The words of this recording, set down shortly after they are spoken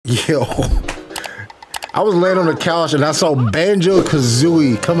Yo, I was laying on the couch and I saw Banjo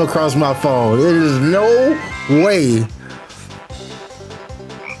Kazooie come across my phone. There is no way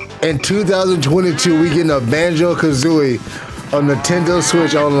in 2022 we getting a Banjo Kazooie on Nintendo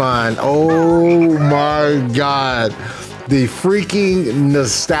Switch Online. Oh my God. The freaking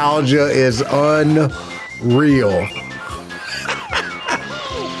nostalgia is unreal.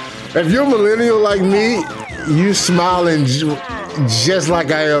 If you're a millennial like me, you smiling just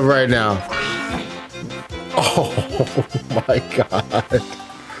like I am right now. Oh my God.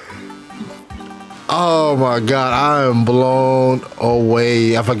 Oh my God, I am blown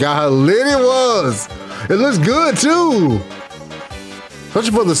away. I forgot how lit it was. It looks good too.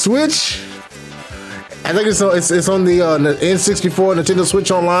 Especially for the Switch. I think it's on the N64 Nintendo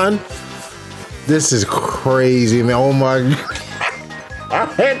Switch Online. This is crazy, man. Oh my God. I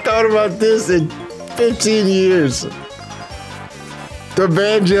hadn't thought about this in 15 years. The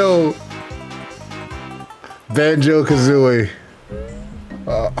Banjo Kazooie.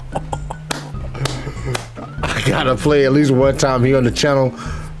 I gotta play at least one time here on the channel.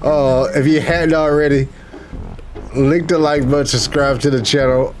 If you hadn't already, click the like button, subscribe to the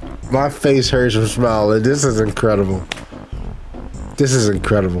channel. My face hurts from smiling. This is incredible. This is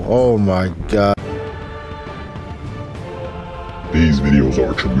incredible. Oh my God. These videos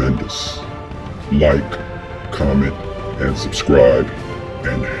are tremendous. Like, comment, and subscribe,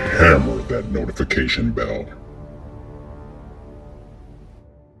 and hammer that notification bell.